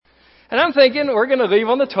And I'm thinking we're going to leave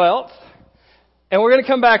on the 12th. And we're going to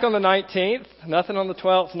come back on the 19th. Nothing on the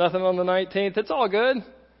 12th, nothing on the 19th. It's all good.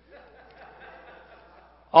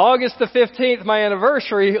 August the 15th, my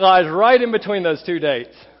anniversary, lies right in between those two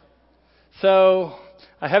dates. So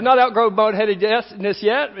I have not outgrown boneheadedness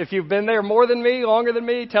yet. If you've been there more than me, longer than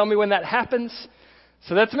me, tell me when that happens.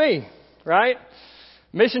 So that's me, right?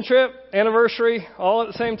 Mission trip, anniversary, all at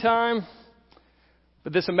the same time.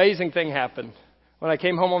 But this amazing thing happened. When I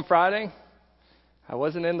came home on Friday, I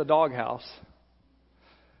wasn't in the doghouse.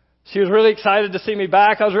 She was really excited to see me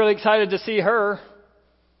back. I was really excited to see her.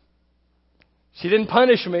 She didn't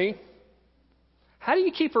punish me. How do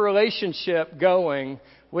you keep a relationship going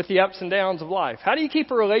with the ups and downs of life? How do you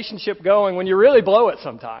keep a relationship going when you really blow it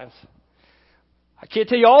sometimes? I can't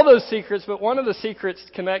tell you all those secrets, but one of the secrets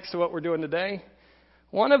connects to what we're doing today.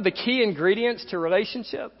 One of the key ingredients to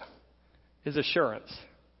relationship is assurance.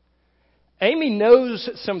 Amy knows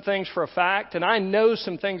some things for a fact, and I know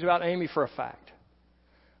some things about Amy for a fact.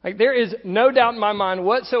 Like, there is no doubt in my mind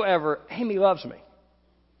whatsoever, Amy loves me.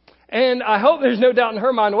 And I hope there's no doubt in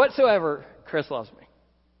her mind whatsoever, Chris loves me.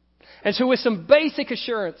 And so with some basic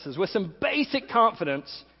assurances, with some basic confidence,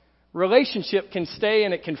 relationship can stay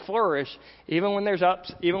and it can flourish even when there's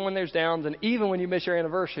ups, even when there's downs, and even when you miss your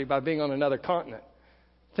anniversary by being on another continent.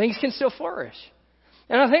 Things can still flourish.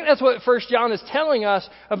 And I think that's what 1 John is telling us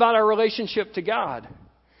about our relationship to God.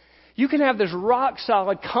 You can have this rock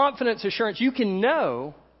solid confidence assurance. You can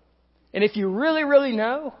know, and if you really, really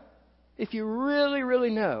know,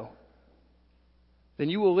 then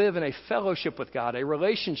you will live in a fellowship with God, a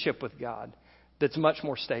relationship with God that's much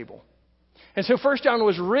more stable. And so 1 John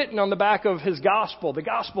was written on the back of his gospel. The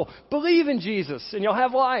gospel, believe in Jesus and you'll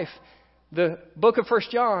have life. The book of 1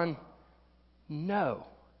 John, know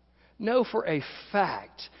for a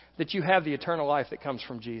fact that you have the eternal life that comes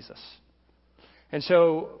from Jesus. And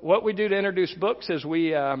so what we do to introduce books is we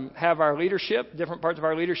have our leadership, different parts of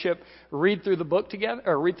our leadership, read through the book together,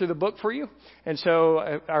 or read through the book for you. And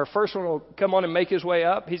so our first one will come on and make his way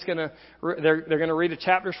up. They're going to read the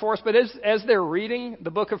chapters for us. But as they're reading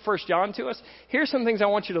the book of 1 John to us, here's some things I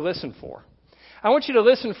want you to listen for. I want you to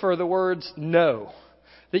listen for the words know,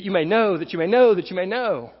 that you may know, that you may know, that you may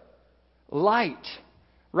know. Light,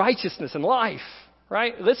 righteousness, and life,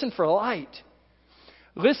 right? Listen for light.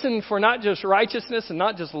 Listen for not just righteousness and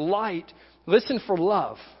not just light. Listen for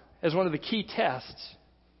love as one of the key tests.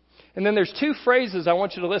 And then there's two phrases I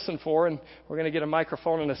want you to listen for, and we're going to get a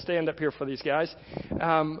microphone and a stand up here for these guys.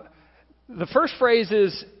 The first phrase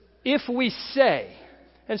is, if we say.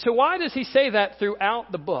 And so why does he say that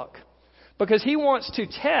throughout the book? Because he wants to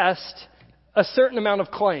test a certain amount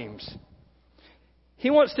of claims. He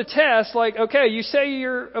wants to test, like, okay, you say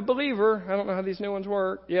you're a believer. I don't know how these new ones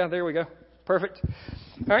work. Yeah, there we go. Perfect.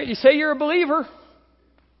 All right, you say you're a believer.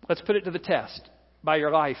 Let's put it to the test by your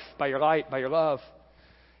life, by your light, by your love.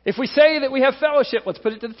 If we say that we have fellowship, let's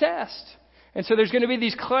put it to the test. And so there's going to be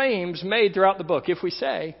these claims made throughout the book, if we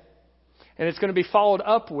say, and it's going to be followed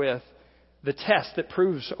up with the test that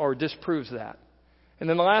proves or disproves that. And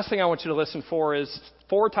then the last thing I want you to listen for is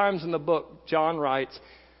 4 times in the book, John writes,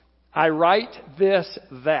 I write this,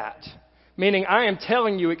 that. Meaning I am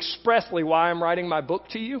telling you expressly why I'm writing my book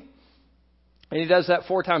to you. And he does that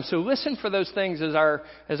 4 times. So listen for those things as our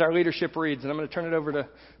leadership reads. And I'm going to turn it over to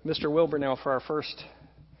Mr. Wilbur now for our first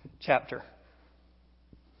chapter.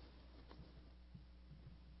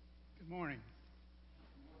 Good morning.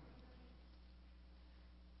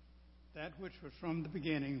 That which was from the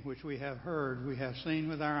beginning, which we have heard, we have seen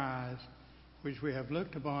with our eyes, which we have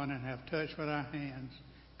looked upon and have touched with our hands,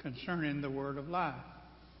 concerning the word of life.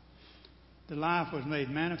 The life was made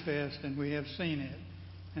manifest, and we have seen it,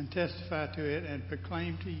 and testify to it, and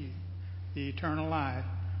proclaim to you the eternal life,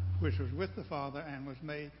 which was with the Father, and was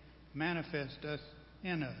made manifest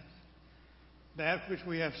in us. That which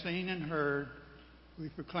we have seen and heard, we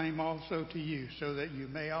proclaim also to you, so that you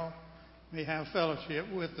may have fellowship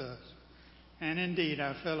with us. And indeed,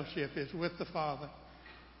 our fellowship is with the Father,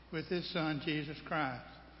 with His Son, Jesus Christ.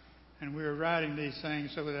 And we are writing these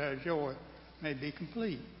things so that our joy may be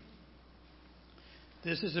complete.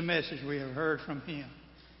 This is a message we have heard from Him,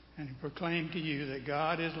 and He proclaimed to you that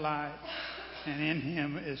God is light, and in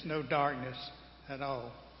Him is no darkness at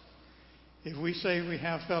all. If we say we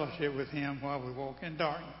have fellowship with Him while we walk in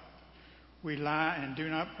darkness, we lie and do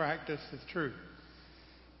not practice the truth.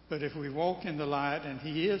 But if we walk in the light, and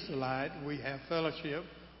He is the light, we have fellowship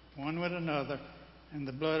one with another, and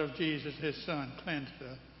the blood of Jesus, His Son, cleansed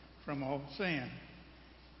us from all sin.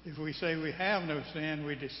 If we say we have no sin,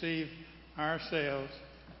 we deceive ourselves,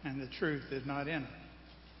 and the truth is not in us.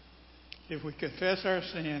 If we confess our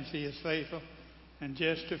sins, He is faithful and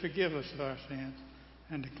just to forgive us of our sins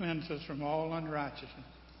and to cleanse us from all unrighteousness.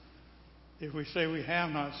 If we say we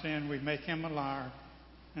have not sinned, we make him a liar,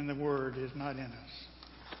 and the word is not in us.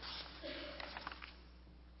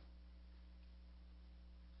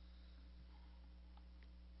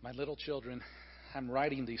 My little children, I'm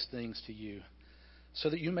writing these things to you so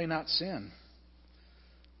that you may not sin.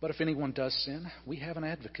 But if anyone does sin, we have an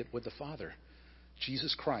advocate with the Father,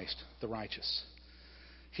 Jesus Christ, the righteous.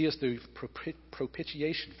 He is the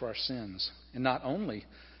propitiation for our sins, and not only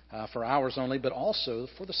for ours only, but also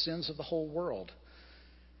for the sins of the whole world.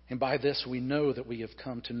 And by this we know that we have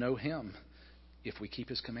come to know him, if we keep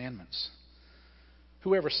his commandments.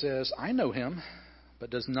 Whoever says, I know him, but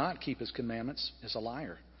does not keep his commandments is a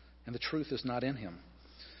liar, and the truth is not in him.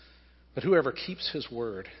 But whoever keeps his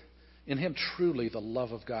word, in him truly the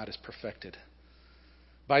love of God is perfected.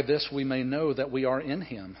 By this we may know that we are in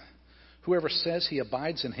him. Whoever says he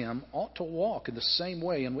abides in him ought to walk in the same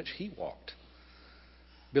way in which he walked.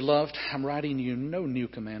 Beloved, I'm writing you no new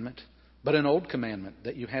commandment, but an old commandment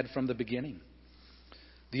that you had from the beginning.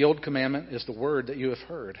 The old commandment is the word that you have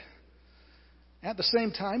heard. At the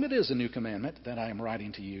same time, it is a new commandment that I am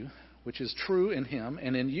writing to you, which is true in him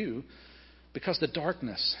and in you, because the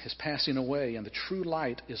darkness is passing away and the true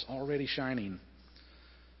light is already shining.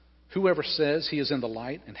 Whoever says he is in the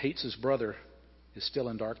light and hates his brother is still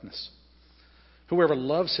in darkness. Whoever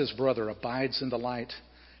loves his brother abides in the light,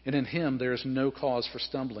 and in him there is no cause for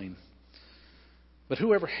stumbling. But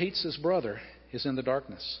whoever hates his brother is in the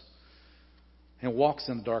darkness and walks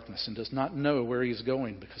in the darkness and does not know where he is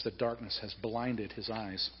going because the darkness has blinded his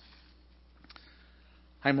eyes.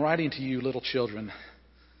 I am writing to you, little children,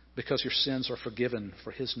 because your sins are forgiven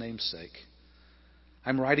for his name's sake.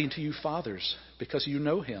 I'm writing to you, fathers, because you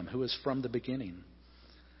know him who is from the beginning.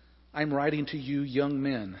 I'm writing to you, young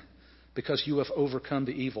men, because you have overcome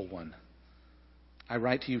the evil one. I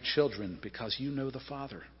write to you, children, because you know the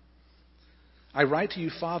Father. I write to you,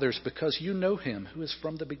 fathers, because you know him who is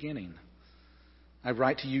from the beginning. I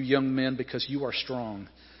write to you, young men, because you are strong,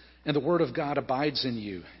 and the word of God abides in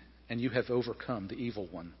you, and you have overcome the evil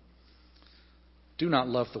one. Do not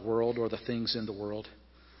love the world or the things in the world.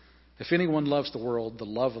 If anyone loves the world, the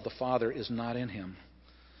love of the Father is not in him.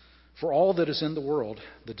 For all that is in the world,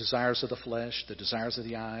 the desires of the flesh, the desires of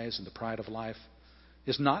the eyes, and the pride of life,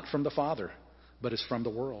 is not from the Father, but is from the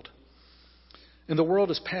world. And the world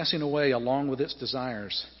is passing away along with its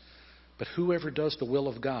desires, but whoever does the will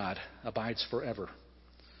of God abides forever.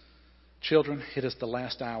 Children, it is the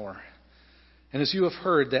last hour. And as you have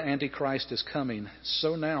heard that Antichrist is coming,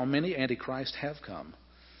 so now many Antichrists have come.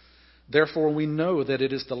 Therefore we know that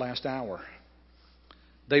it is the last hour.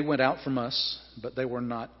 They went out from us, but they were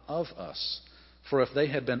not of us. For if they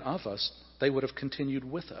had been of us, they would have continued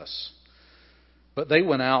with us. But they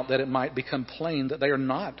went out that it might become plain that they are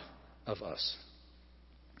not of us.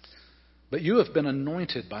 But you have been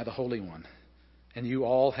anointed by the Holy One, and you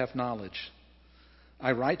all have knowledge.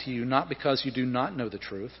 I write to you not because you do not know the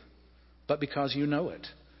truth, but because you know it,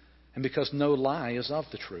 and because no lie is of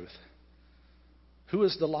the truth. Who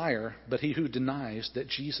is the liar but he who denies that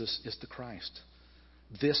Jesus is the Christ?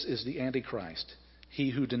 This is the Antichrist,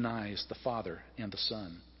 he who denies the Father and the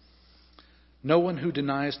Son. No one who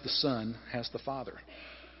denies the Son has the Father.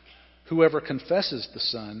 Whoever confesses the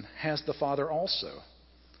Son has the Father also.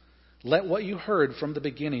 Let what you heard from the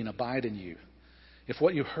beginning abide in you. If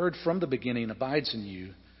what you heard from the beginning abides in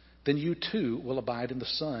you, then you too will abide in the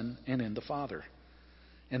Son and in the Father.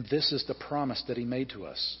 And this is the promise that he made to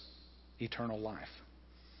us, eternal life.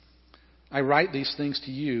 I write these things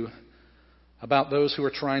to you about those who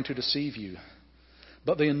are trying to deceive you.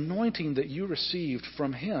 But the anointing that you received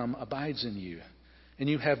from him abides in you, and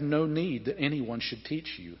you have no need that anyone should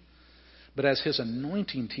teach you. But as his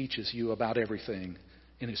anointing teaches you about everything,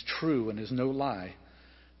 and is true and is no lie,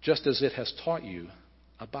 just as it has taught you,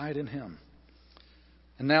 abide in him.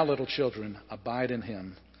 And now, little children, abide in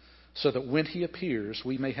him, so that when he appears,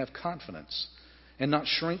 we may have confidence and not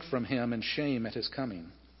shrink from him in shame at his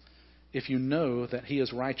coming. If you know that he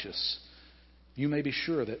is righteous, you may be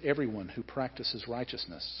sure that everyone who practices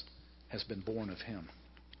righteousness has been born of him.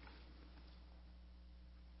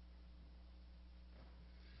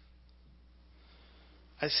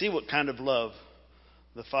 I see what kind of love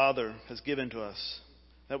the Father has given to us,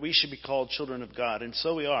 that we should be called children of God, and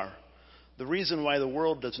so we are. The reason why the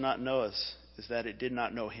world does not know us is that it did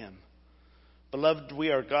not know him. Beloved, we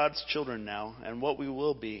are God's children now, and what we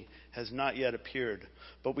will be has not yet appeared.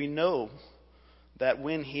 But we know that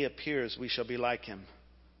when he appears, we shall be like him,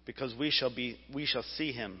 because we shall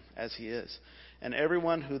see him as he is. And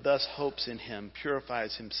everyone who thus hopes in him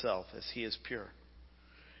purifies himself as he is pure.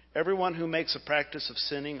 Everyone who makes a practice of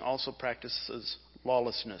sinning also practices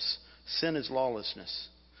lawlessness. Sin is lawlessness.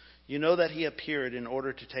 You know that he appeared in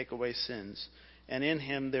order to take away sins, and in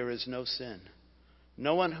him there is no sin.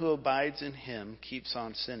 No one who abides in him keeps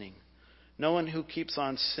on sinning. No one who keeps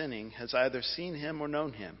on sinning has either seen him or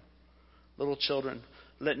known him. Little children,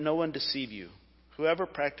 let no one deceive you. Whoever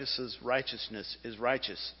practices righteousness is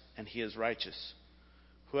righteous, and he is righteous.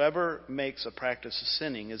 Whoever makes a practice of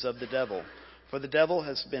sinning is of the devil, for the devil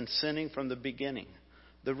has been sinning from the beginning.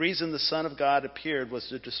 The reason the Son of God appeared was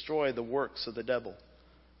to destroy the works of the devil.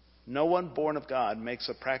 No one born of God makes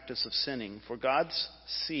a practice of sinning, for God's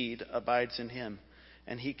seed abides in him,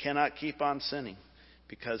 and he cannot keep on sinning,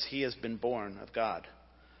 because he has been born of God.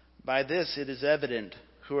 By this it is evident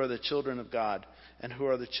who are the children of God and who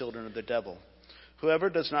are the children of the devil.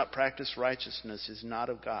 Whoever does not practice righteousness is not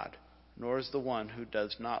of God, nor is the one who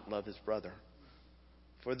does not love his brother.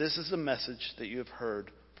 For this is the message that you have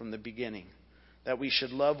heard from the beginning, that we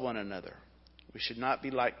should love one another. We should not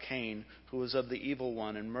be like Cain, who was of the evil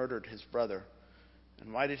one and murdered his brother.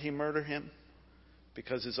 And why did he murder him?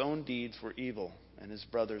 Because his own deeds were evil and his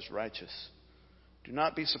brother's righteous. Do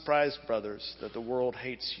not be surprised, brothers, that the world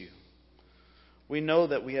hates you. We know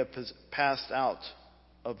that we have passed out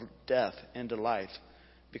of death into life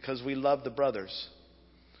because we love the brothers.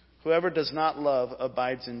 Whoever does not love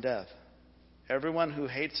abides in death. Everyone who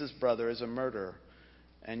hates his brother is a murderer,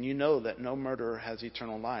 and you know that no murderer has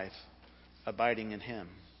eternal life abiding in him.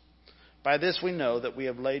 By this we know that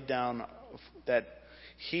that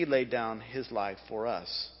he laid down his life for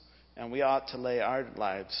us, and we ought to lay our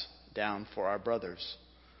lives down for our brothers.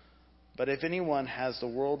 But if anyone has the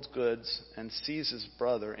world's goods and sees his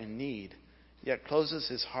brother in need, yet closes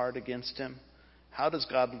his heart against him, how does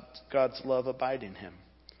God's love abide in him?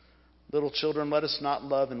 Little children, let us not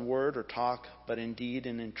love in word or talk, but in deed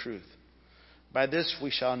and in truth. By this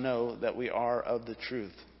we shall know that we are of the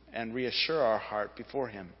truth, and reassure our heart before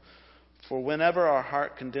him. For whenever our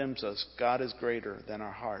heart condemns us, God is greater than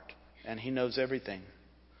our heart, and he knows everything.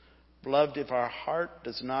 Beloved, if our heart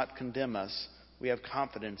does not condemn us, we have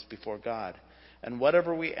confidence before God. And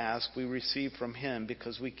whatever we ask, we receive from him,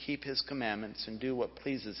 because we keep his commandments and do what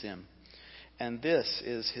pleases him. And this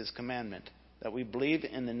is his commandment, that we believe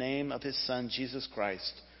in the name of his Son, Jesus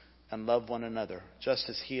Christ, and love one another, just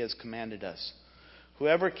as he has commanded us.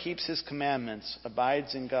 Whoever keeps his commandments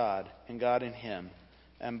abides in God, and God in him.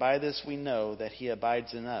 And by this we know that he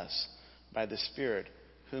abides in us, by the Spirit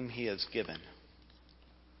whom he has given.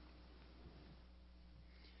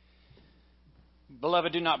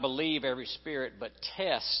 Beloved, do not believe every spirit, but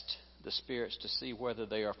test the spirits to see whether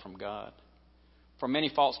they are from God. For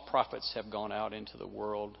many false prophets have gone out into the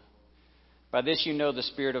world. By this you know the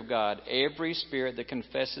Spirit of God. Every spirit that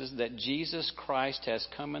confesses that Jesus Christ has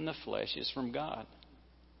come in the flesh is from God.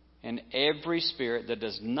 And every spirit that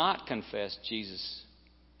does not confess Jesus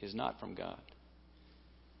is not from God.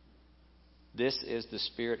 This is the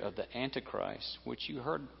spirit of the Antichrist, which you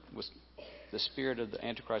heard was the spirit of the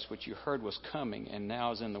Antichrist, which you heard was coming and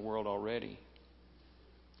now is in the world already.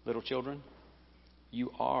 Little children,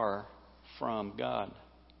 you are from God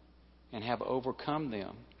and have overcome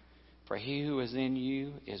them. For he who is in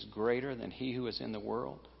you is greater than he who is in the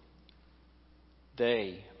world.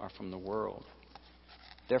 They are from the world.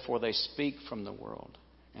 Therefore they speak from the world,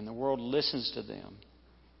 and the world listens to them.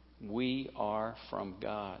 We are from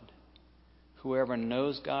God. Whoever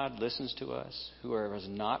knows God listens to us. Whoever is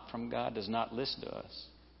not from God does not listen to us.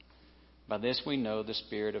 By this we know the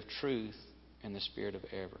spirit of truth and the spirit of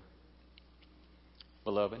error.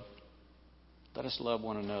 Beloved, let us love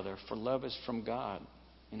one another, for love is from God.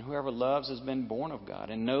 And whoever loves has been born of God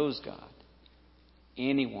and knows God.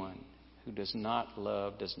 Anyone who does not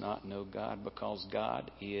love does not know God, because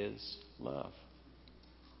God is love.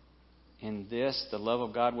 In this, the love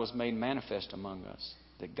of God was made manifest among us,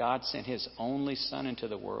 that God sent his only Son into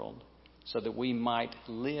the world so that we might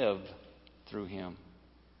live through him.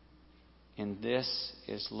 And this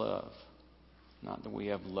is love. Not that we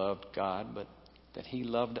have loved God, but that he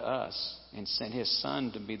loved us and sent his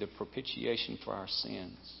Son to be the propitiation for our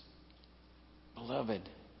sins. Beloved,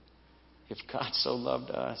 if God so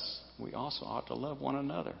loved us, we also ought to love one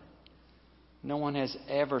another. No one has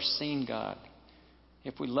ever seen God.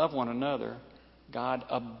 If we love one another, God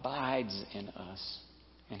abides in us,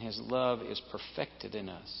 and his love is perfected in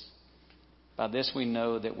us. By this we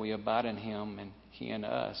know that we abide in him and he in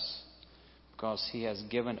us, because he has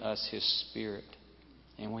given us his Spirit.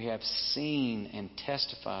 And we have seen and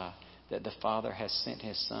testify that the Father has sent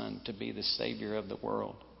his Son to be the Savior of the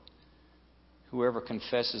world. Whoever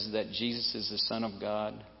confesses that Jesus is the Son of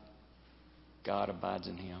God, God abides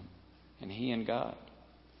in him, and he in God.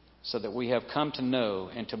 so that we have come to know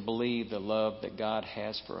and to believe the love that God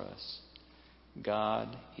has for us.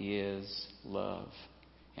 God is love,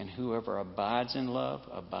 and whoever abides in love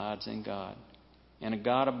abides in God, and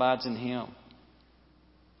God abides in him.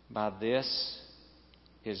 By this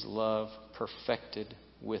is love perfected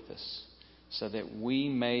with us, so that we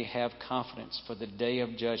may have confidence for the day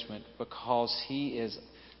of judgment, because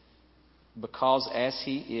as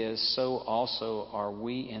he is, so also are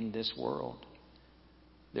we in this world.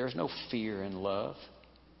 There is no fear in love,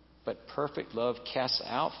 but perfect love casts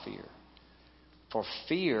out fear. For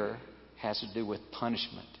fear has to do with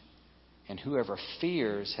punishment, and whoever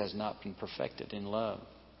fears has not been perfected in love.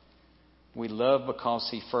 We love because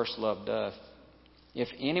he first loved us. If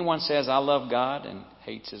anyone says, I love God, and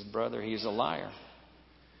hates his brother, he is a liar.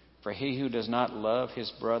 For he who does not love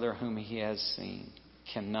his brother whom he has seen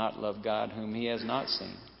cannot love God whom he has not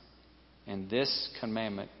seen. And this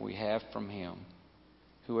commandment we have from him: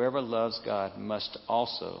 whoever loves God must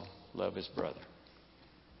also love his brother.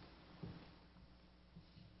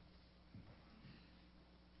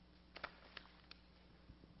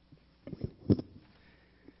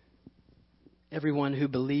 Everyone who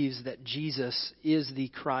believes that Jesus is the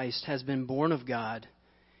Christ has been born of God,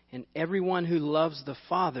 and everyone who loves the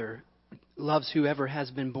Father loves whoever has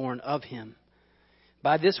been born of him.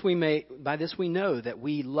 By this we know that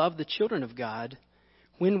we love the children of God,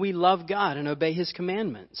 when we love God and obey his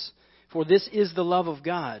commandments. For this is the love of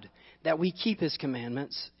God, that we keep his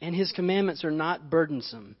commandments, and his commandments are not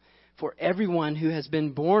burdensome. For everyone who has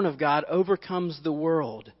been born of God overcomes the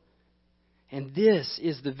world. And this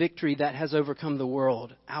is the victory that has overcome the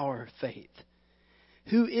world, our faith.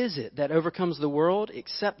 Who is it that overcomes the world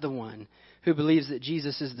except the one who believes that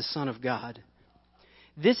Jesus is the Son of God?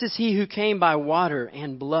 This is he who came by water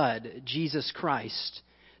and blood, Jesus Christ.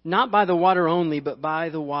 Not by the water only, but by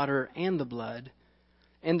the water and the blood.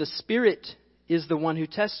 And the Spirit is the one who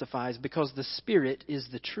testifies, because the Spirit is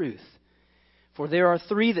the truth. For there are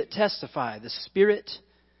three that testify, the Spirit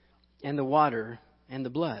and the water and the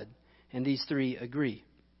blood. And these three agree.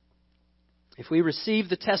 If we receive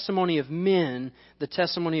the testimony of men, the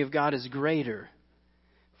testimony of God is greater.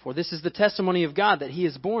 For this is the testimony of God, that he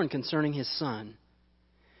is born concerning his Son.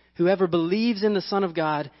 Whoever believes in the Son of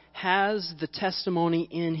God has the testimony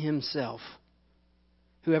in himself.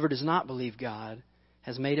 Whoever does not believe God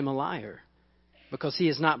has made him a liar, because he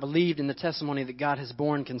has not believed in the testimony that God has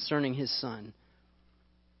borne concerning his Son.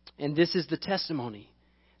 And this is the testimony,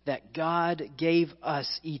 that God gave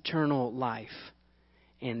us eternal life,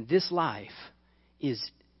 and this life is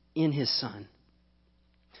in his Son.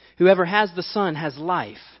 Whoever has the Son has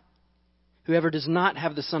life. Whoever does not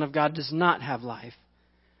have the Son of God does not have life.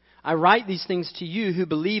 I write these things to you who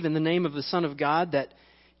believe in the name of the Son of God, that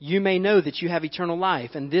you may know that you have eternal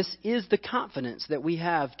life. And this is the confidence that we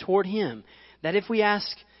have toward him, that if we ask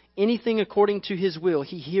anything according to his will,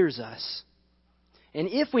 he hears us. And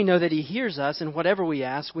if we know that he hears us in whatever we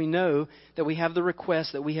ask, we know that we have the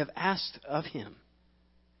request that we have asked of him.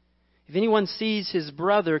 If anyone sees his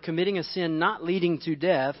brother committing a sin not leading to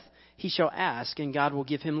death, he shall ask, and God will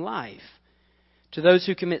give him life. To those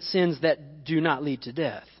who commit sins that do not lead to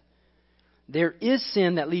death. There is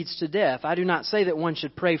sin that leads to death. I do not say that one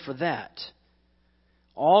should pray for that.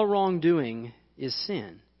 All wrongdoing is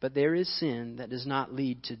sin, but there is sin that does not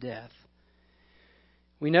lead to death.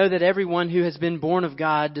 We know that everyone who has been born of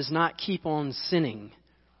God does not keep on sinning,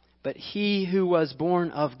 but he who was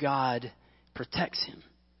born of God protects him,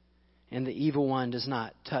 and the evil one does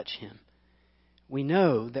not touch him. We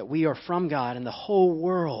know that we are from God, and the whole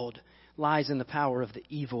world lies in the power of the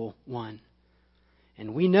evil one.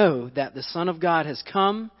 And we know that the Son of God has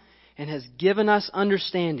come and has given us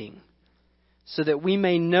understanding, so that we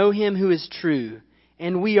may know him who is true,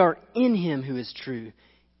 and we are in him who is true,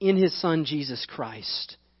 in his Son Jesus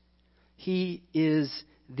Christ. He is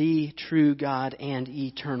the true God and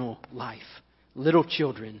eternal life. Little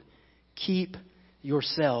children, keep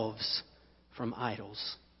yourselves from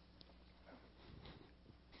idols.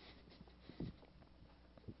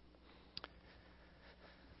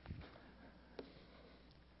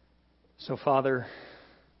 So, Father,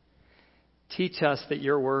 teach us that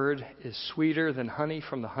your word is sweeter than honey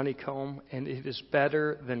from the honeycomb, and it is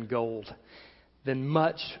better than gold, than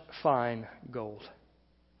much fine gold.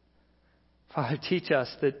 Father, teach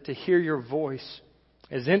us that to hear your voice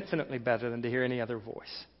is infinitely better than to hear any other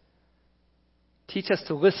voice. Teach us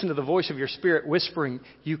to listen to the voice of your Spirit whispering,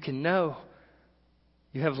 you can know.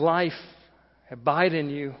 You have life. Abide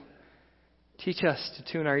in you. Teach us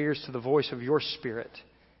to tune our ears to the voice of your Spirit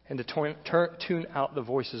and to tune out the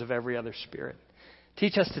voices of every other spirit.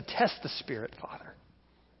 Teach us to test the Spirit, Father,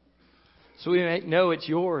 so we may know it's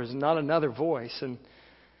yours and not another voice. And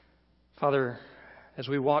Father, as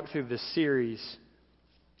we walk through this series,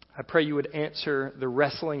 I pray you would answer the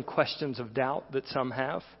wrestling questions of doubt that some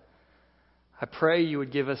have. I pray you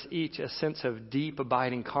would give us each a sense of deep,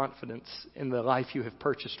 abiding confidence in the life you have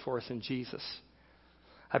purchased for us in Jesus.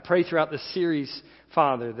 I pray throughout this series,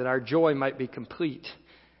 Father, that our joy might be complete,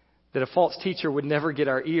 that a false teacher would never get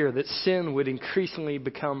our ear, that sin would increasingly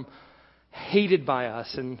become hated by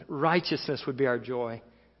us and righteousness would be our joy,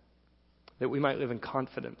 that we might live in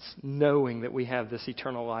confidence, knowing that we have this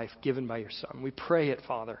eternal life given by your Son. We pray it,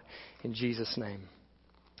 Father, in Jesus' name.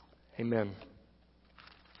 Amen.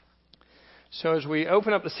 So as we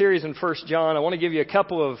open up the series in 1 John, I want to give you a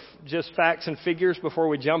couple of just facts and figures before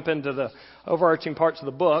we jump into the overarching parts of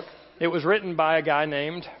the book. It was written by a guy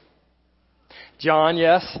named John,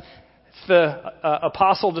 yes. It's the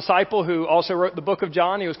apostle disciple who also wrote the book of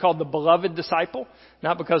John. He was called the beloved disciple,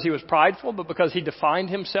 not because he was prideful, but because he defined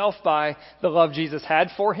himself by the love Jesus had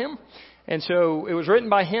for him. And so it was written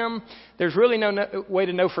by him. There's really no way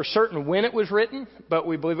to know for certain when it was written, but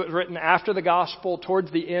we believe it was written after the gospel,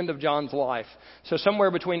 towards the end of John's life. So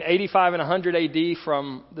somewhere between 85 and 100 AD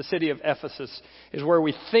from the city of Ephesus is where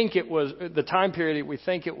we think it was, the time period we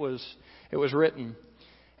think it was written.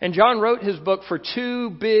 And John wrote his book for two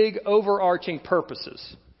big overarching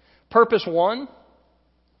purposes. Purpose one,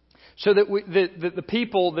 so that the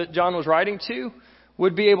people that John was writing to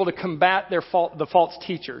would be able to combat the false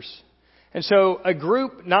teachers. And so a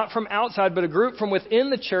group, not from outside, but a group from within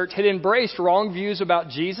the church had embraced wrong views about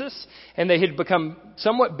Jesus, and they had become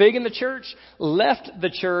somewhat big in the church, left the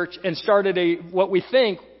church, and started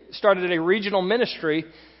a regional ministry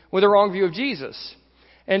with a wrong view of Jesus.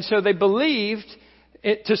 And so they believed,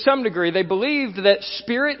 to some degree, they believed that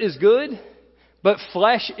spirit is good, but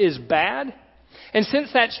flesh is bad. And since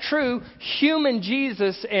that's true, human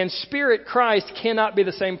Jesus and spirit Christ cannot be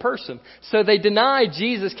the same person. So they deny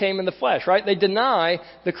Jesus came in the flesh, right? They deny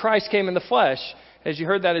the Christ came in the flesh, as you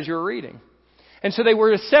heard that as you were reading. And so they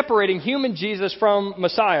were separating human Jesus from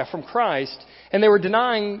Messiah, from Christ, and they were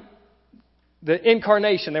denying the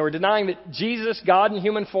incarnation. They were denying that Jesus, God in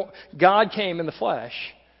human form, God came in the flesh.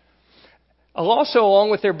 Also,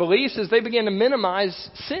 along with their beliefs, is they began to minimize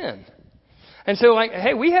sin. And so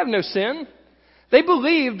hey, we have no sin. They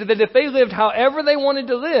believed that if they lived however they wanted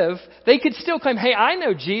to live, they could still claim, hey, I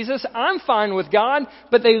know Jesus, I'm fine with God,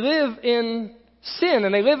 but they live in sin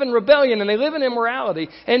and they live in rebellion and they live in immorality.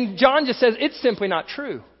 And John just says it's simply not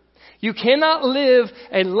true. You cannot live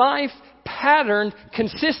a life patterned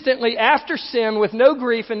consistently after sin with no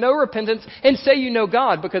grief and no repentance and say you know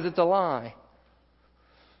God, because it's a lie.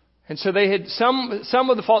 And so they had some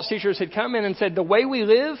of the false teachers had come in and said the way we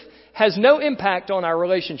live has no impact on our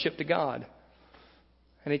relationship to God.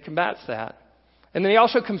 And he combats that. And then he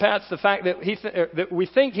also combats the fact that we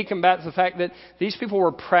think he combats the fact that these people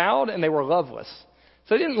were proud and they were loveless.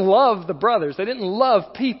 So they didn't love the brothers. They didn't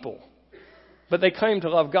love people. But they claimed to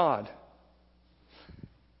love God.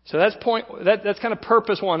 So that's kind of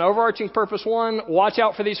purpose one. Overarching purpose one, watch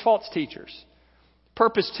out for these false teachers.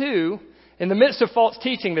 Purpose two, in the midst of false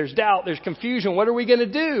teaching, there's doubt, there's confusion. What are we going to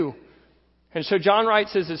do? And so John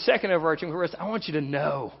writes as his second overarching purpose, I want you to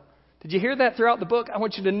know. Did you hear that throughout the book? I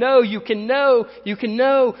want you to know, you can know, you can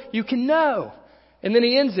know, you can know. And then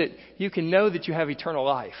he ends it, you can know that you have eternal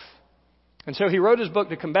life. And so he wrote his book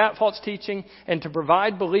to combat false teaching and to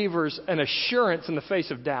provide believers an assurance in the face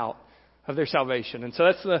of doubt of their salvation. And so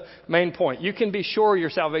that's the main point. You can be sure your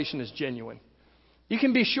salvation is genuine. You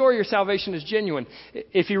can be sure your salvation is genuine.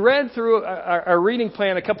 If you read through our reading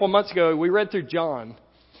plan a couple of months ago, we read through John.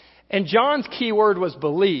 And John's key word was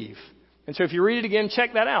believe. And so if you read it again,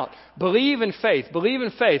 check that out. Believe in faith. Believe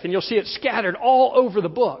in faith. And you'll see it scattered all over the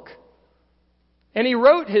book. And he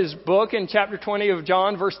wrote his book in chapter 20 of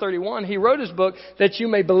John, verse 31. He wrote his book that you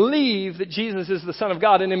may believe that Jesus is the Son of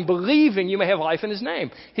God. And in believing, you may have life in his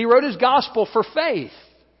name. He wrote his gospel for faith.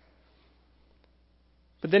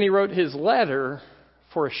 But then he wrote his letter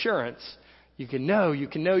for assurance. You can know, you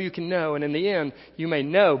can know, you can know. And in the end, you may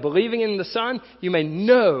know. Believing in the Son, you may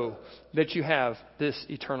know that you have this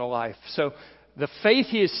eternal life. So the faith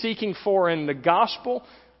he is seeking for in the gospel,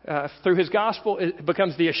 through his gospel, it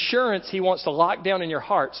becomes the assurance he wants to lock down in your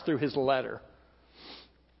hearts through his letter.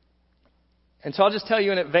 And so I'll just tell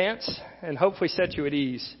you in advance and hopefully set you at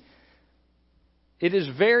ease. It is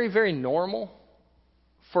very, very normal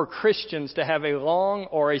for Christians to have a long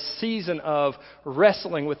or a season of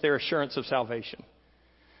wrestling with their assurance of salvation.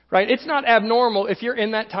 Right? It's not abnormal if you're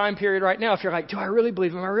in that time period right now. If you're like, do I really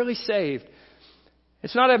believe? Am I really saved?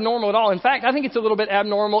 It's not abnormal at all. In fact, I think it's a little bit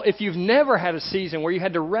abnormal if you've never had a season where you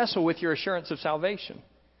had to wrestle with your assurance of salvation.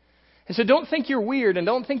 And so don't think you're weird and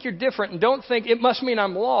don't think you're different and don't think it must mean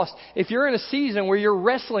I'm lost if you're in a season where you're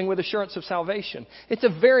wrestling with assurance of salvation. It's a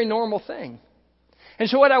very normal thing. And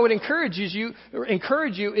so what I would encourage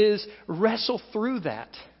you is wrestle through that.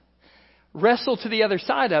 Wrestle to the other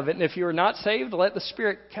side of it. And if you're not saved, let the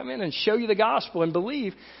Spirit come in and show you the gospel and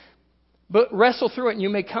believe. But wrestle through it, and you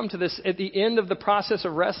may come to this at the end of the process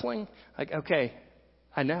of wrestling. Like, okay,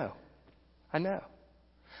 I know.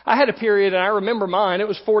 I had a period, and I remember mine, it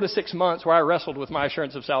was 4 to 6 months where I wrestled with my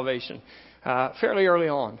assurance of salvation fairly early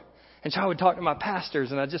on. And so I would talk to my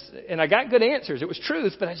pastors, and I got good answers. It was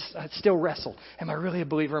truth, but I'd still wrestle. Am I really a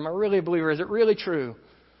believer? Am I really a believer? Is it really true?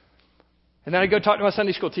 And then I'd go talk to my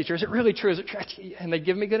Sunday school teacher. Is it really true? Is it true? And they'd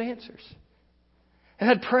give me good answers. And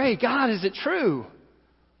I'd pray, God, is it true?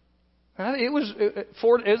 It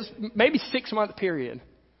was maybe 6 month period.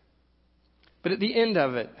 But at the end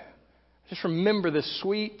of it, just remember this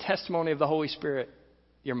sweet testimony of the Holy Spirit,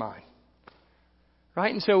 you're mine.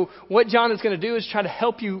 Right? And so what John is going to do is try to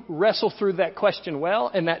help you wrestle through that question well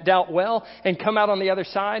and that doubt well and come out on the other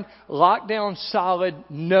side, locked down, solid,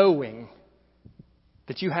 knowing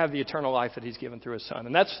that you have the eternal life that He's given through His Son.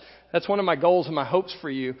 And that's one of my goals and my hopes for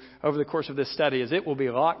you over the course of this study, is it will be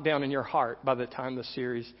locked down in your heart by the time the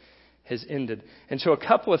series has ended. And so a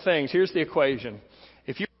couple of things. Here's the equation.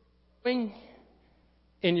 If you're growing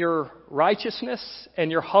in your righteousness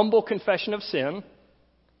and your humble confession of sin,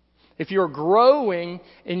 if you're growing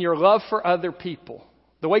in your love for other people,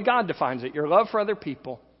 the way God defines it, your love for other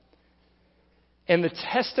people, and the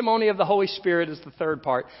testimony of the Holy Spirit is the third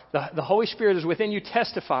part. The Holy Spirit is within you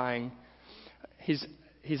testifying. He's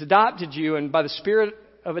adopted you, and by the Spirit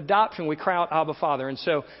of adoption, we cry out, Abba, Father. And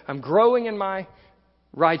so I'm growing in my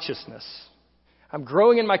righteousness. I'm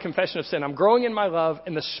growing in my confession of sin. I'm growing in my love,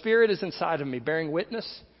 and the Spirit is inside of me, bearing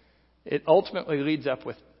witness. It ultimately leads up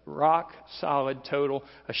with rock, solid, total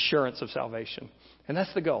assurance of salvation. And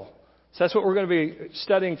that's the goal. So that's what we're going to be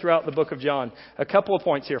studying throughout the book of John. A couple of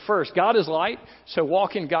points here. First, God is light, so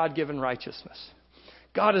walk in God-given righteousness.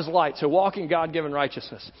 God is light, so walk in God-given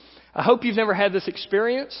righteousness. I hope you've never had this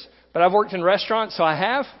experience, but I've worked in restaurants, so I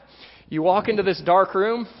have. You walk into this dark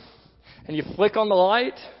room, and you flick on the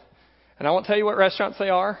light, and I won't tell you what restaurants they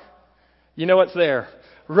are. You know what's there.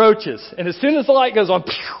 Roaches. And as soon as the light goes on,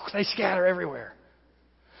 they scatter everywhere.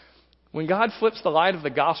 When God flips the light of the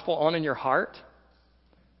gospel on in your heart,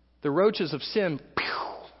 the roaches of sin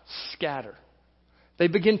scatter. They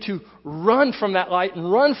begin to run from that light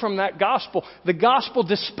and run from that gospel. The gospel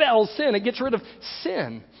dispels sin. It gets rid of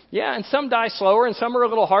sin. Yeah, and some die slower and some are a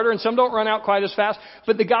little harder and some don't run out quite as fast.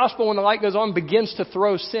 But the gospel, when the light goes on, begins to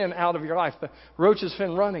throw sin out of your life. The roaches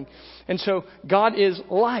fin running. And so God is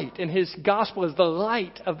light, and His gospel is the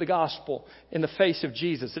light of the gospel in the face of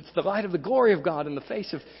Jesus. It's the light of the glory of God in the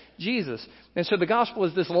face of Jesus. And so the gospel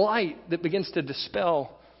is this light that begins to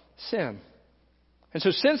dispel sin. And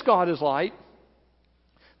so since God is light,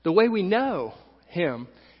 the way we know Him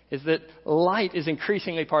is that light is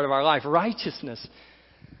increasingly part of our life. Righteousness.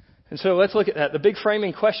 And so let's look at that. The big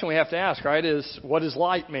framing question we have to ask, right, is what does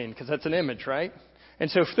light mean? Because that's an image, right? And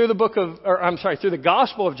so through the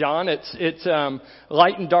Gospel of John, it's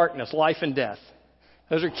light and darkness, life and death.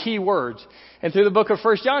 Those are key words. And through the book of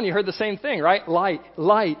 1 John, you heard the same thing, right?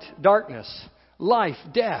 Light, darkness, life,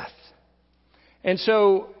 death. And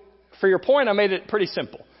so for your point, I made it pretty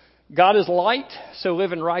simple. God is light, so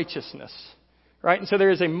live in righteousness. Right? And so there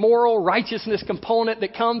is a moral righteousness component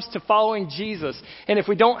that comes to following Jesus. And if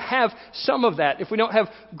we don't have some of that, if we don't have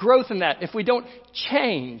growth in that, if we don't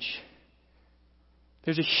change,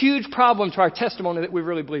 there's a huge problem to our testimony that we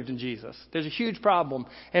really believed in Jesus. There's a huge problem,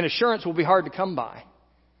 and assurance will be hard to come by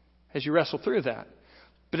as you wrestle through that.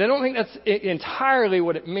 But I don't think that's entirely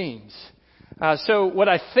what it means. So what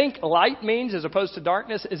I think light means as opposed to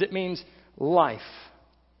darkness is it means life.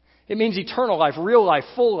 It means eternal life, real life,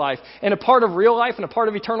 full life. And a part of real life and a part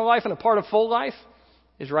of eternal life and a part of full life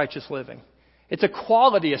is righteous living. It's a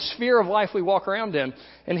quality, a sphere of life we walk around in.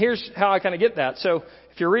 And here's how I kind of get that. So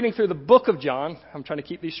if you're reading through the book of John, I'm trying to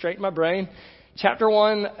keep these straight in my brain. Chapter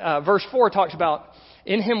 1, verse 4 talks about,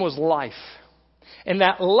 in Him was life. And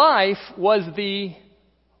that life was the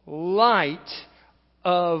light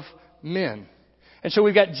of men. And so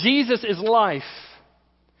we've got Jesus is life.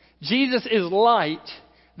 Jesus is light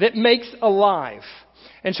that makes alive.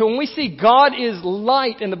 And so when we see God is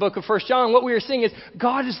light in the book of 1 John, what we are seeing is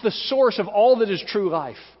God is the source of all that is true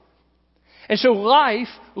life. And so life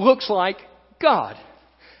looks like God.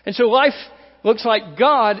 And so life looks like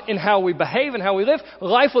God in how we behave and how we live.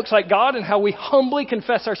 Life looks like God in how we humbly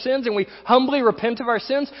confess our sins and we humbly repent of our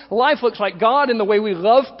sins. Life looks like God in the way we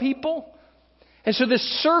love people. And so this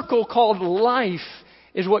circle called life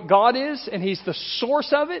is what God is, and He's the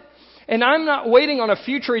source of it. And I'm not waiting on a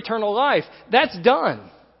future eternal life. That's done.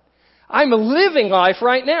 I'm living life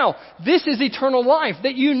right now. This is eternal life,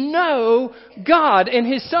 that you know God and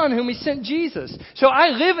His Son whom He sent, Jesus. So I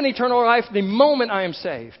live an eternal life the moment I am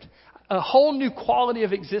saved. A whole new quality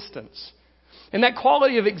of existence. And that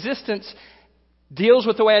quality of existence deals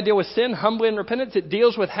with the way I deal with sin, humbly and repentance. It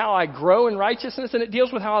deals with how I grow in righteousness, and it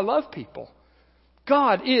deals with how I love people.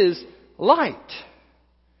 God is light.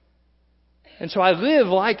 And so I live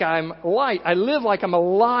like I'm light. I live like I'm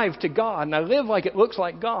alive to God, and I live like it looks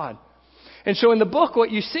like God. And so in the book,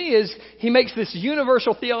 what you see is he makes this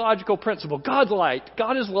universal theological principle. God's light.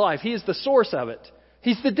 God is life. He is the source of it.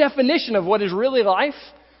 He's the definition of what is really life.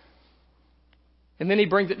 And then he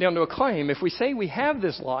brings it down to a claim. If we say we have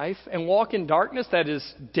this life and walk in darkness, that is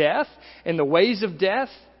death and the ways of death,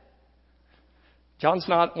 John's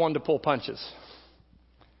not one to pull punches.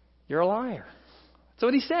 You're a liar. That's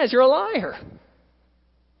what he says. You're a liar.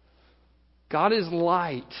 God is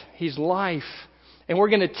light. He's life. And we're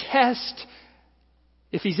going to test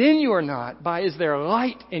if He's in you or not by, is there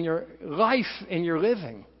light in your life, in your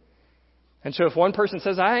living? And so if one person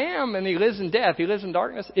says, I am, and he lives in death, he lives in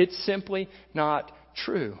darkness, it's simply not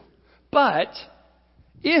true. But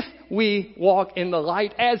if we walk in the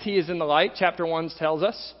light as He is in the light, chapter 1 tells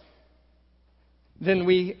us, then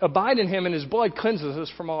we abide in Him and His blood cleanses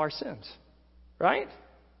us from all our sins. Right?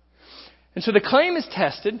 And so the claim is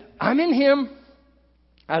tested. I'm in Him.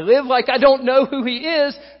 I live like I don't know who He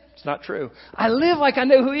is. It's not true. I live like I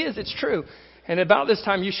know who He is. It's true. And about this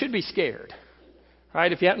time, you should be scared.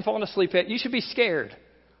 Right? If you hadn't fallen asleep yet, you should be scared.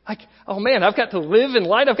 Like, oh man, I've got to live in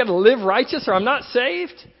light. I've got to live righteous or I'm not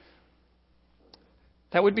saved.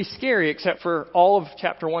 That would be scary, except for all of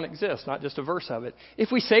chapter 1 exists, not just a verse of it.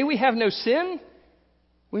 If we say we have no sin,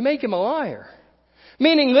 we make Him a liar.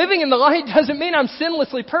 Meaning living in the light doesn't mean I'm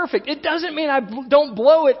sinlessly perfect. It doesn't mean I don't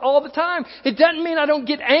blow it all the time. It doesn't mean I don't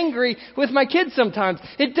get angry with my kids sometimes.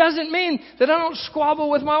 It doesn't mean that I don't squabble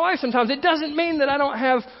with my wife sometimes. It doesn't mean that I don't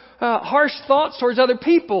have harsh thoughts towards other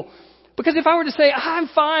people. Because if I were to say, I'm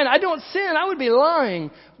fine, I don't sin, I would be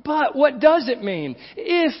lying. But what does it mean?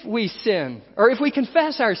 If we sin, or if we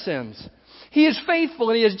confess our sins, He is faithful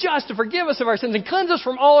and He is just to forgive us of our sins and cleanse us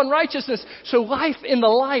from all unrighteousness. So life in the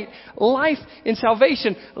light, life in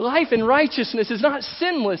salvation, life in righteousness is not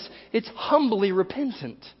sinless. It's humbly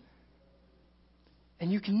repentant.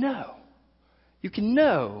 And you can know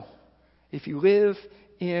if you live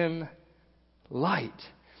in light.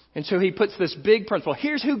 And so he puts this big principle.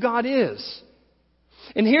 Here's who God is.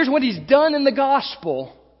 And here's what He's done in the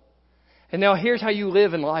gospel. And now here's how you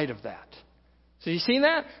live in light of that. So you see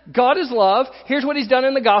that? God is love. Here's what He's done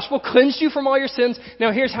in the gospel. Cleansed you from all your sins.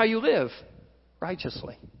 Now here's how you live.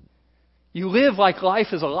 Righteously. You live like life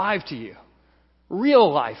is alive to you.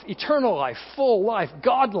 Real life, eternal life, full life,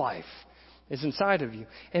 God life is inside of you.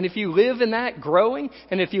 And if you live in that growing,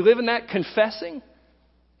 and if you live in that confessing,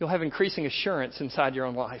 you'll have increasing assurance inside your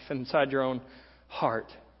own life and inside your own heart.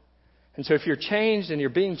 And so if you're changed and you're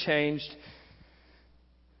being changed,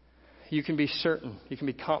 you can be certain, you can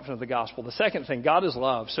be confident of the gospel. The second thing, God is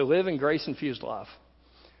love. So live in grace-infused love.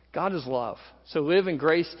 God is love. So live in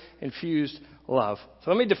grace-infused love.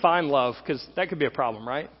 So let me define love, because that could be a problem,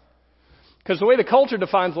 right? Because the way the culture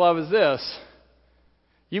defines love is this.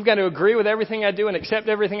 You've got to agree with everything I do and accept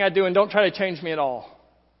everything I do and don't try to change me at all.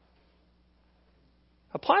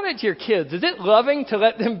 Apply that to your kids. Is it loving to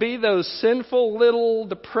let them be those sinful, little,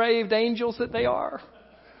 depraved angels that they are?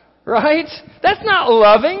 Right? That's not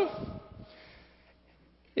loving.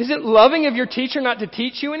 Is it loving of your teacher not to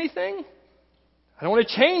teach you anything? I don't want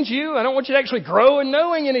to change you. I don't want you to actually grow in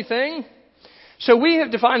knowing anything. So we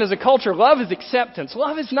have defined as a culture, love is acceptance.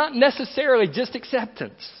 Love is not necessarily just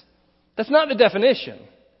acceptance. That's not the definition.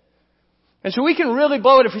 And so we can really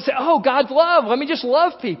blow it if we say, oh, God's love. Let me just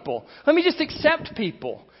love people. Let me just accept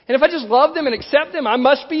people. And if I just love them and accept them, I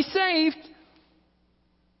must be saved.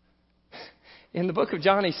 In the book of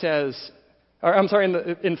John, he says,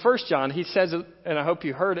 in 1 John, he says, and I hope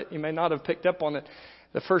you heard it. You may not have picked up on it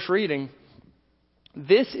the first reading.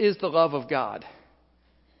 This is the love of God,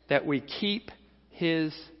 that we keep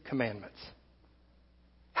His commandments.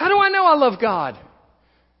 How do I know I love God?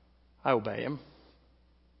 I obey Him.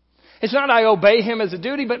 It's not I obey Him as a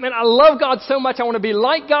duty, but man, I love God so much I want to be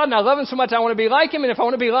like God, and I love Him so much I want to be like Him, and if I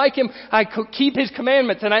want to be like Him, I keep His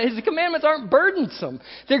commandments. And His commandments aren't burdensome.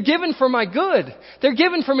 They're given for my good. They're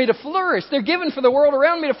given for me to flourish. They're given for the world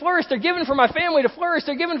around me to flourish. They're given for my family to flourish.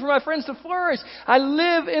 They're given for my friends to flourish. I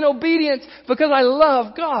live in obedience because I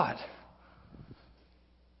love God.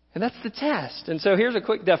 And that's the test. And so here's a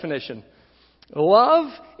quick definition.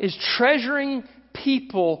 Love is treasuring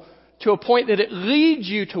people to a point that it leads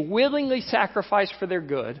you to willingly sacrifice for their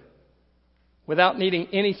good without needing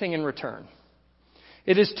anything in return.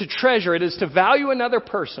 It is to treasure, it is to value another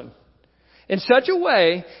person in such a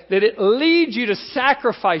way that it leads you to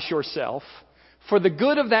sacrifice yourself for the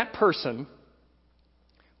good of that person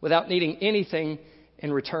without needing anything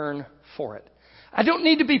in return for it. I don't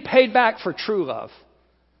need to be paid back for true love.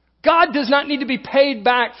 God does not need to be paid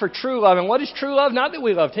back for true love. And what is true love? Not that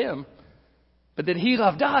we loved Him, but that He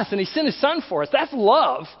loved us and He sent His Son for us. That's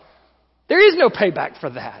love. There is no payback for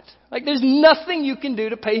that. Like, there's nothing you can do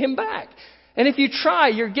to pay Him back. And if you try,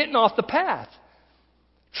 you're getting off the path.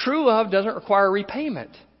 True love doesn't require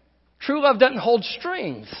repayment. True love doesn't hold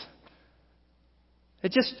strings.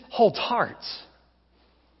 It just holds hearts.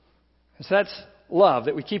 And so that's love,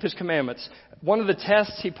 that we keep His commandments. One of the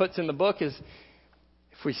tests he puts in the book is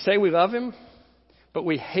if we say we love Him, but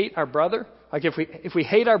we hate our brother, like if we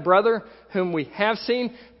hate our brother whom we have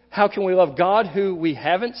seen, how can we love God who we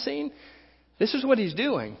haven't seen? This is what he's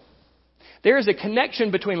doing. There is a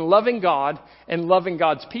connection between loving God and loving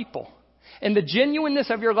God's people. And the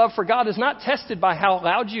genuineness of your love for God is not tested by how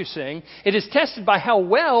loud you sing. It is tested by how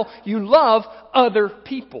well you love other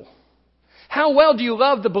people. How well do you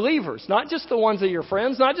love the believers? Not just the ones that are your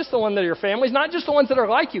friends, not just the ones that are your families, not just the ones that are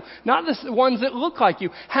like you, not the ones that look like you.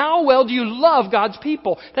 How well do you love God's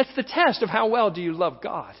people? That's the test of how well do you love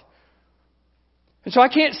God. And so I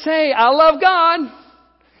can't say I love God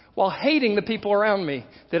while hating the people around me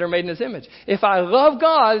that are made in His image. If I love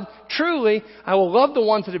God truly, I will love the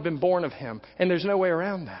ones that have been born of Him. And there's no way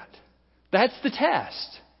around that. That's the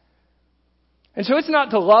test. And so it's not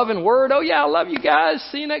to love in word. Oh yeah, I love you guys.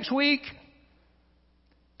 See you next week.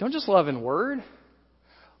 Don't just love in word.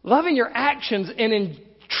 Love in your actions and in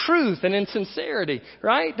truth and in sincerity,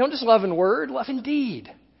 right? Don't just love in word. Love in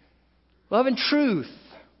deed. Love in truth.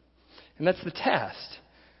 And that's the test.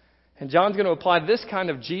 And John's going to apply this kind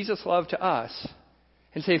of Jesus love to us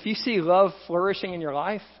and say, if you see love flourishing in your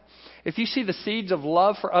life, if you see the seeds of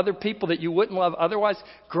love for other people that you wouldn't love otherwise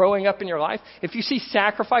growing up in your life, if you see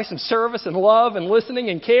sacrifice and service and love and listening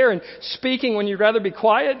and care and speaking when you'd rather be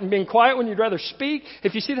quiet and being quiet when you'd rather speak,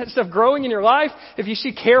 if you see that stuff growing in your life, if you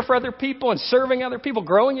see care for other people and serving other people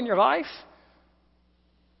growing in your life,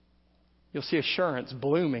 you'll see assurance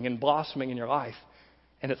blooming and blossoming in your life.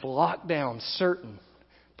 And it's locked down, certain,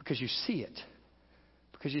 because you see it.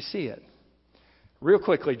 Because you see it. Real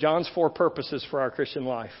quickly, John's 4 purposes for our Christian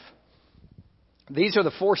life. These are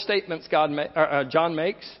the 4 statements John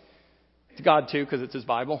makes. It's God too, because it's his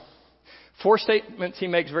Bible. 4 statements he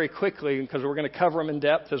makes very quickly, because we're going to cover them in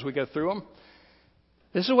depth as we go through them.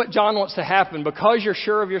 This is what John wants to happen. Because you're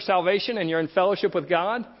sure of your salvation and you're in fellowship with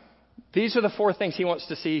God, these are the 4 things he wants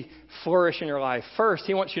to see flourish in your life. First,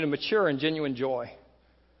 he wants you to mature in genuine joy.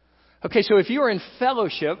 Okay, so if you are in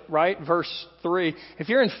fellowship, right, verse 3, if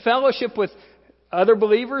you're in fellowship with other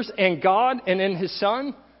believers and God and in His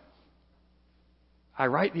Son, I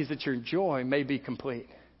write these that your joy may be complete.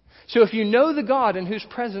 So if you know the God in whose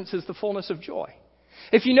presence is the fullness of joy,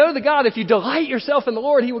 if you know the God, if you delight yourself in the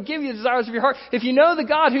Lord, He will give you the desires of your heart. If you know the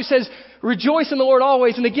God who says, rejoice in the Lord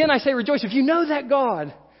always, and again I say rejoice, if you know that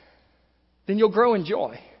God, then you'll grow in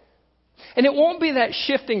joy. And it won't be that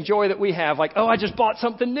shifting joy that we have, like, oh, I just bought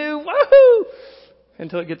something new, woohoo,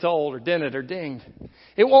 until it gets old or dented or dinged.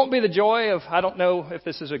 It won't be the joy of, I don't know if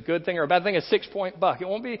this is a good thing or a bad thing, a 6-point buck. It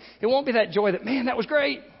won't be that joy that, man, that was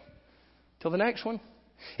great, till the next one.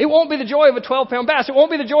 It won't be the joy of a 12-pound bass. It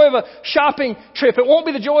won't be the joy of a shopping trip. It won't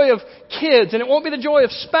be the joy of kids, and it won't be the joy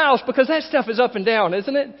of spouse, because that stuff is up and down,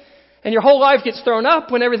 isn't it? And your whole life gets thrown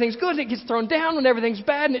up when everything's good, and it gets thrown down when everything's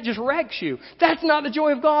bad, and it just wrecks you. That's not the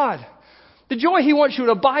joy of God. The joy He wants you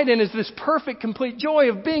to abide in is this perfect, complete joy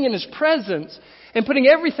of being in His presence and putting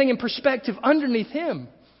everything in perspective underneath Him.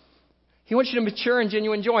 He wants you to mature in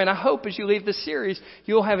genuine joy. And I hope as you leave this series,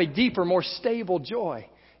 you'll have a deeper, more stable joy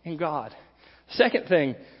in God. Second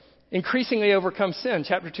thing, increasingly overcome sin.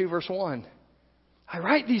 Chapter 2, verse 1. I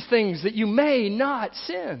write these things that you may not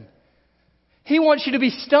sin. He wants you to be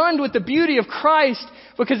stunned with the beauty of Christ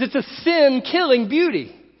because it's a sin-killing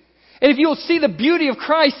beauty. And if you'll see the beauty of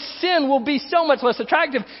Christ, sin will be so much less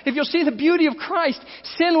attractive. If you'll see the beauty of Christ,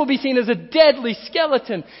 sin will be seen as a deadly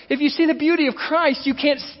skeleton. If you see the beauty of Christ, you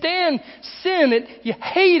can't stand sin. You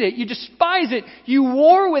hate it. You despise it. You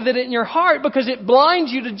war with it in your heart because it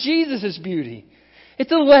blinds you to Jesus' beauty.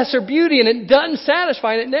 It's a lesser beauty and it doesn't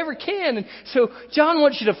satisfy and it never can. And so John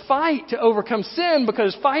wants you to fight to overcome sin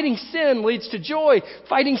because fighting sin leads to joy.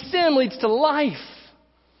 Fighting sin leads to life.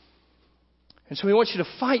 And so he wants you to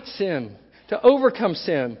fight sin, to overcome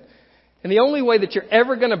sin. And the only way that you're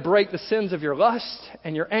ever going to break the sins of your lust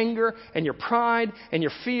and your anger and your pride and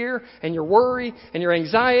your fear and your worry and your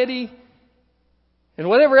anxiety and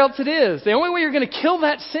whatever else it is, the only way you're going to kill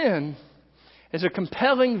that sin is a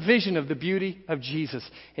compelling vision of the beauty of Jesus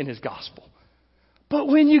in His gospel. But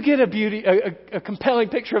when you get a compelling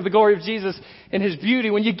picture of the glory of Jesus and His beauty,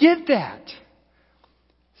 when you get that,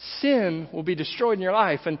 sin will be destroyed in your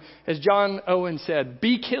life. And as John Owen said,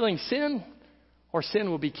 be killing sin or sin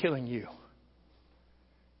will be killing you.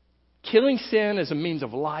 Killing sin is a means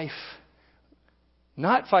of life.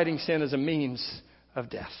 Not fighting sin is a means of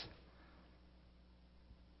death.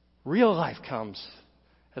 Real life comes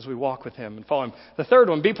as we walk with Him and follow Him. The third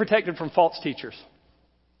one, be protected from false teachers.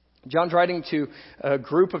 John's writing to a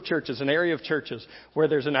group of churches, an area of churches, where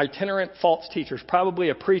there's an itinerant false teacher, probably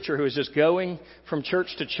a preacher who is just going from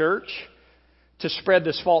church to church to spread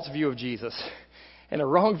this false view of Jesus. And a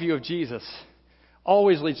wrong view of Jesus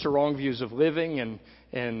always leads to wrong views of living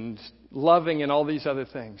and loving and all these other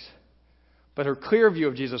things. But a clear view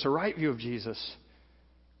of Jesus, a right view of Jesus,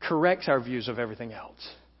 corrects our views of everything else.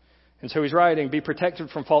 And so he's writing, be protected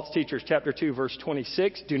from false teachers, chapter 2, verse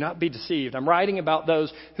 26. Do not be deceived. I'm writing about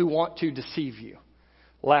those who want to deceive you.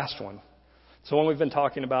 Last one. It's the one we've been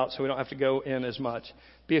talking about, so we don't have to go in as much.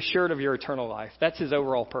 Be assured of your eternal life. That's his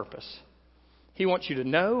overall purpose. He wants you to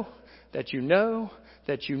know that you know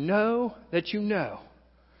that you know that you know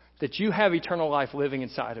that you have eternal life living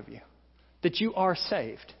inside of you. That you are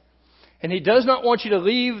saved. And He does not want you to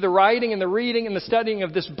leave the writing and the reading and the studying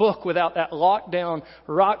of this book without that locked down,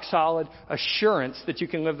 rock solid assurance that you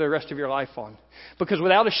can live the rest of your life on. Because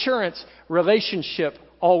without assurance, relationship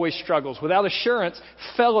always struggles. Without assurance,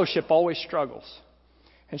 fellowship always struggles.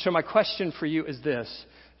 And so my question for you is this.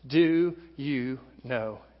 Do you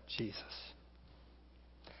know Jesus?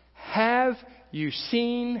 Have you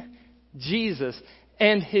seen Jesus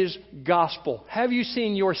and His gospel? Have you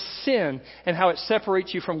seen your sin and how it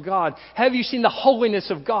separates you from God? Have you seen the holiness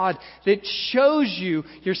of God that shows you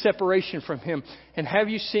your separation from Him? And have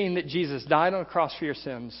you seen that Jesus died on a cross for your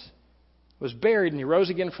sins, was buried, and He rose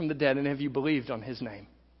again from the dead? And have you believed on His name?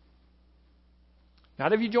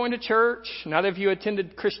 Not have you joined a church, not have you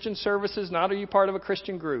attended Christian services, not are you part of a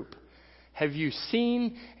Christian group. Have you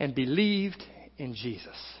seen and believed in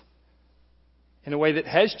Jesus in a way that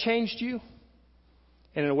has changed you?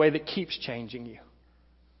 And in a way that keeps changing you.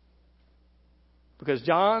 Because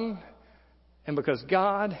John, and because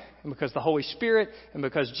God, and because the Holy Spirit, and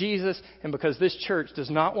because Jesus, and because this church does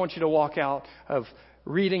not want you to walk out of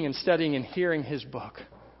reading and studying and hearing His book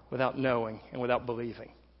without knowing and without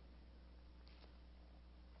believing.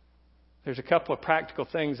 There's a couple of practical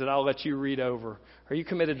things that I'll let you read over. Are you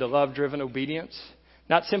committed to love-driven obedience?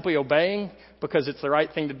 Not simply obeying because it's the right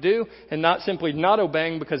thing to do, and not simply not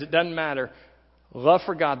obeying because it doesn't matter. Love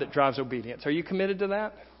for God that drives obedience. Are you committed to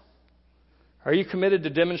that? Are you committed to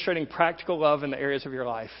demonstrating practical love in the areas of your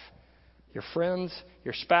life? Your friends,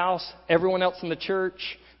 your spouse, everyone else in the church,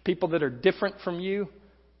 people that are different from you?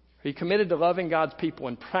 Are you committed to loving God's people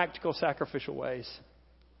in practical, sacrificial ways?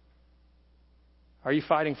 Are you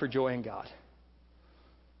fighting for joy in God?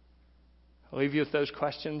 I'll leave you with those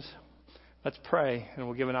questions. Let's pray, and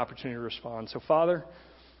we'll give an opportunity to respond. So, Father,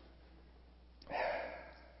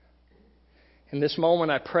 in this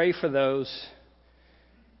moment, I pray for those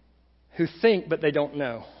who think but they don't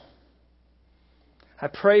know. I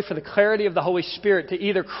pray for the clarity of the Holy Spirit to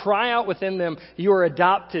either cry out within them, you are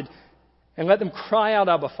adopted, and let them cry out,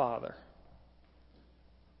 Abba, Father.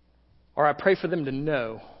 Or I pray for them to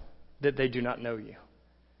know that they do not know you.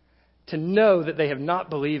 To know that they have not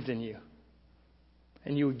believed in you.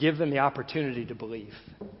 And you would give them the opportunity to believe.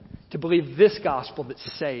 To believe this gospel that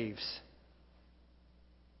saves.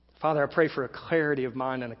 Father, I pray for a clarity of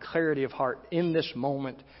mind and a clarity of heart in this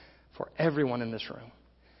moment for everyone in this room.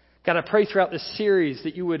 God, I pray throughout this series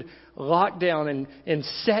that you would lock down and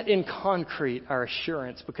set in concrete our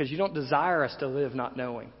assurance, because you don't desire us to live not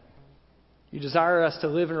knowing. You desire us to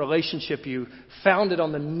live in relationship you founded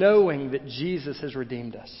on the knowing that Jesus has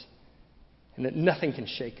redeemed us and that nothing can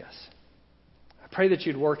shake us. I pray that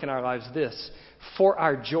you'd work in our lives this for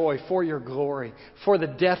our joy, for your glory, for the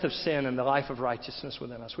death of sin and the life of righteousness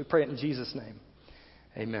within us. We pray it in Jesus' name.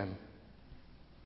 Amen.